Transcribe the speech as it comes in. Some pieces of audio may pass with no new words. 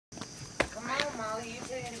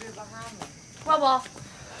Well.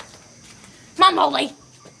 Come on, Molly.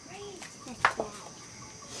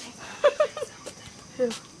 Who?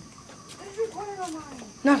 He's recording on mine.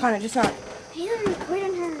 Not on it, just not. He didn't record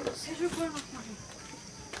on hers. He's recording on mine.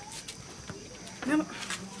 No.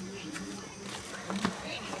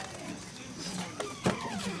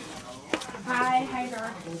 Hi,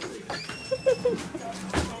 girl.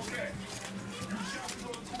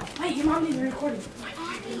 Wait, your mom didn't record it.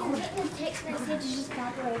 Text message just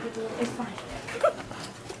copyrighted it. It's fine.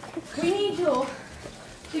 We need you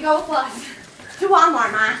to go with us to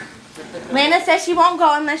Walmart, Ma. Lana says she won't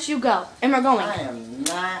go unless you go, and we're going. I am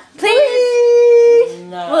not. Please.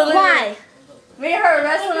 No. Why? Me and her are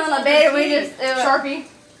wrestling on the bed, and we just Sharpie.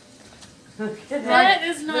 That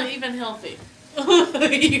is not even healthy.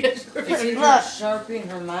 You guys are Sharpie in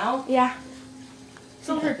her mouth? Yeah.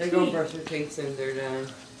 So her They go brush her teeth soon they're done.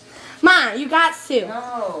 Ma, you got Sue.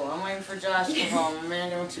 No, I'm waiting for Josh to come home.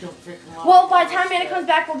 Amanda wants to go pick him up. Well, by the time Amanda comes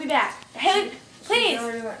back, we'll be back. Haley, please.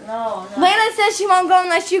 No. Lana says she won't go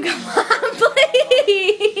unless you go.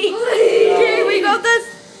 Please. Can we go this?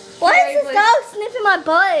 Why is this dog sniffing my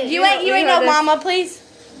butt? You ain't no mama, please.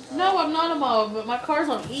 No, I'm not a mom, but my car's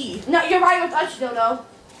on E. No, you're right with us still, though.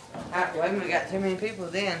 Wait, we got too many people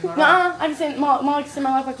then. Nuh-uh, I just said Molly in my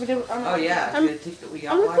life like we do. Oh yeah, I'm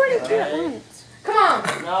I'm recording two at once. Come on.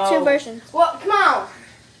 No. 2 versions. Well, come on.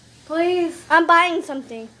 Please. I'm buying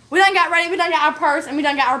something. We done got ready. We done got our purse, and we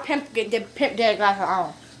done got our pimp daddy glasses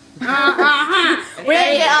on. We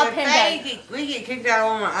didn't get our pimp daddy. We get kicked out of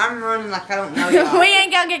Walmart. I'm running like I don't know y'all. We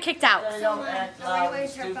ain't gonna get kicked out. They don't act loud and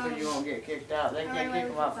stupid. You won't get kicked out. They can't kick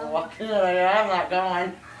them out for walking in there. I'm not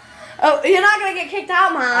going. Oh, you're not gonna get kicked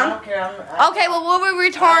out, I Mom. don't care. Okay, well, we'll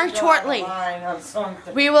return shortly.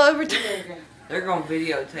 We will return. They're gonna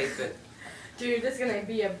videotape it. Dude, this is gonna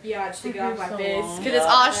be a biatch to get off my So face. long. Because it's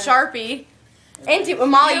all Sharpie. And when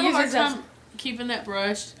Molly You have a hard uses them. time keeping that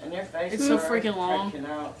brushed. And their faces It's so are freaking long. freaking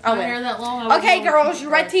out. Oh, My wait. hair that long. I Okay, would go- girls, you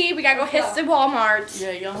ready? We gotta go hit the Walmart.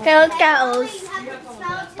 Yeah, y'all. Okay, let's go.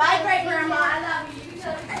 Bye, great grandma. I love you. You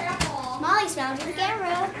too. Careful. Molly smiles to the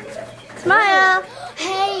camera. Smile.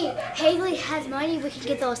 Hey, Haley has money. We can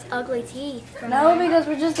get those ugly teeth. No, because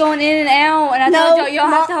we're just going in and out, and I No, told y'all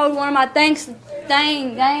have to hold one of my things.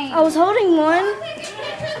 Dang. I was holding one. Let's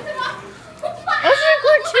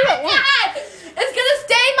record 2 at once. It's gonna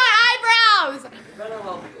stain my eyebrows. Better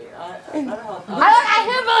help you. I look at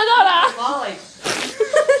him, Vanilla. Molly.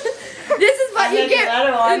 This is what you get.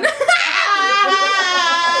 Another one.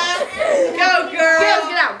 Go, girl. Girls,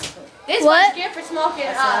 get out. This is what you get for smoking.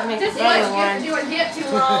 This is what you get for doing dip too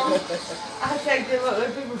long. I take the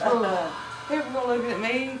look. People gonna look at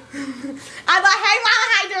me. I'm like, hey, Mama,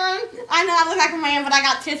 how you doing? I know I look like a man, but I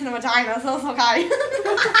got tits and a vagina, so it's okay.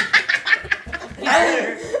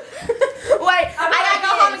 Wait, I gotta go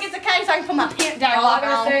home and get the cake so I can put my pant down. All I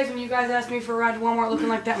gotta say is when you guys asked me for a ride to Walmart looking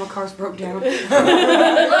like that, my car's broke down. Look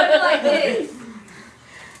like this.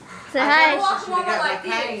 Say hi. Walk to Walmart like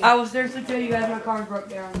this. I will seriously tell you guys my car broke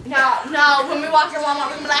down. No, when we walk in Walmart,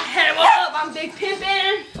 we're gonna be like, hey, what up? I'm Big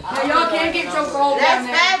Pimpin'. Now y'all can't get so cold That's down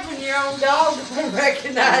there. bad when your own dog doesn't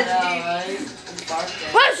recognize you.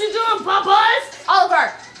 What you doing, Bubba's?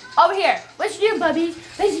 Oliver, over here. What you doing, Bubby?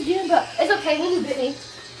 What you doing, Bub? It's okay, when you bit me.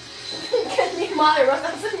 Because me and Molly were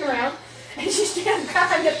sitting around, and she started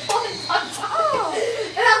crying and pulling on top.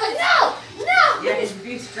 And I was like, no! Yeah, if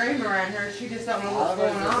you scream around her, she just don't know what's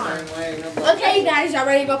going on. Okay, you guys, y'all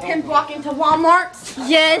ready to go pimp walk into Walmart?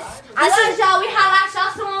 Yes. I love y'all. We have our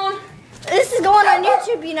y'all soon. This is going on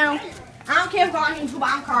YouTube, you know. I don't care if going on YouTube.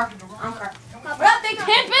 I don't care. I don't care. What up, Big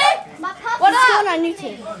Pimpin'? My pop What is up? going on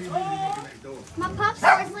YouTube. My pop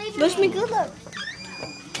star is leaving. Wish me good luck.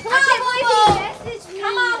 Come on, Bobo.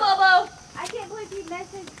 Come on, Bobo. I can't believe he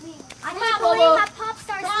messaged me. I Come can't on, believe Bobo. my pop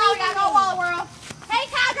star's Come on, we leaving gotta go me. Wall World. Hey,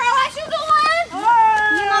 cowgirl, what you doing? You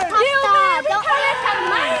my pop star. Don't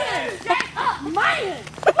Man.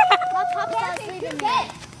 My pop star's leaving me.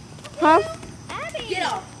 Huh? Abby. Get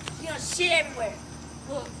up. You know, shit everywhere.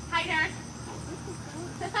 Look. Hi, Darren.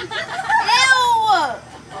 Ew!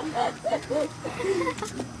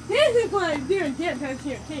 This is like doing dip here,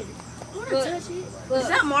 too. Is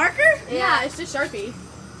that marker? Yeah, it's just Sharpie.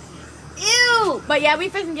 Ew! But yeah, we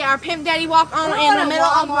finna get our Pimp Daddy walk on in the middle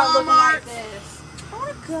of Walmart. I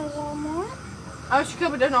want to go to Walmart. Oh, she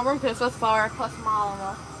could, but there's no room because it's so far, plus a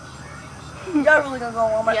mile and Y'all really gonna go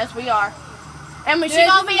to Walmart? yes, we are. And we Yeah, she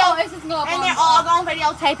gonna video, it's just gonna and they're all gonna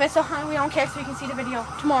videotape it, so honey, we don't care so we can see the video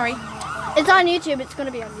tomorrow. It's on YouTube. It's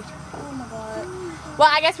gonna be on YouTube. Oh my god. Well,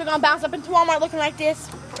 I guess we're gonna bounce up into Walmart looking like this.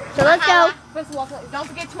 So let's go. Don't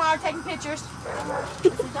forget tomorrow taking pictures.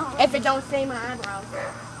 If it don't stain my eyebrows.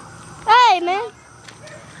 Hey, man.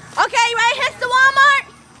 Okay, you ready? Hit the Walmart.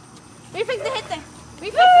 We fix to hit the.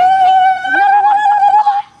 We fix to hit number 1.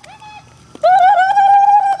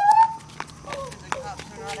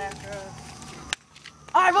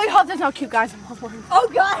 Oh, I really hope there's no cute guys. Oh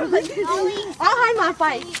God! I'll hide my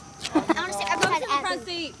face. I want to see everybody at Front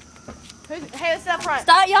seat. Hey, let's up front.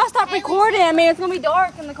 Stop, y'all stop recording. I mean, it's gonna be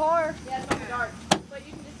dark in the car. Yeah, it's gonna be dark. But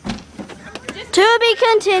you can just. To be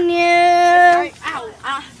continued. Ow!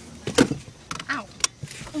 Ow!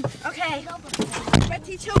 Okay.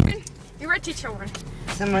 Ready, children? You ready, children?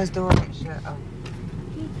 Somebody's door ain't shut. Oh.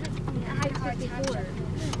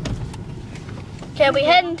 Okay, we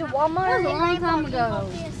heading to Walmart. A long time ago.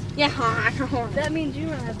 Yeah. That means you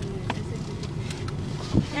were having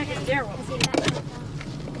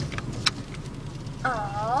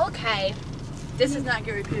Okay. This is not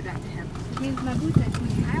going to repeat back to him. it. Means my boots are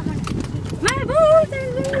clean. I don't want to. My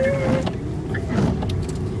boots are clean.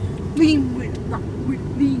 Lean with rock,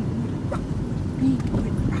 lean with rock, lean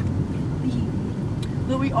with rock, lean.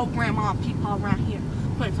 Louis, oh grandma, people around here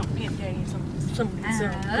putting some pimp daddy and some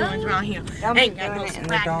doings around here. Don't be Ain't got doing no it in the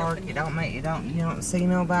swag, dark. nothing. You don't see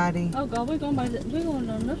nobody. Oh God, we're going by the. We're going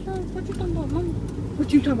down this side. What you talking about, Mama?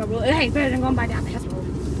 What you talking about, bro? It ain't better than going by down past the road.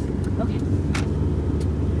 Okay.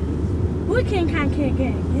 We can't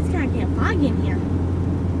it's kind of getting foggy in here.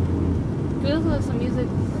 Let's listen to some music.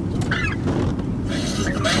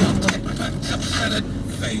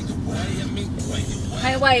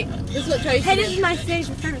 Hey, wait. This is what Tracy. Hey, this is my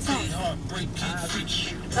favorite song.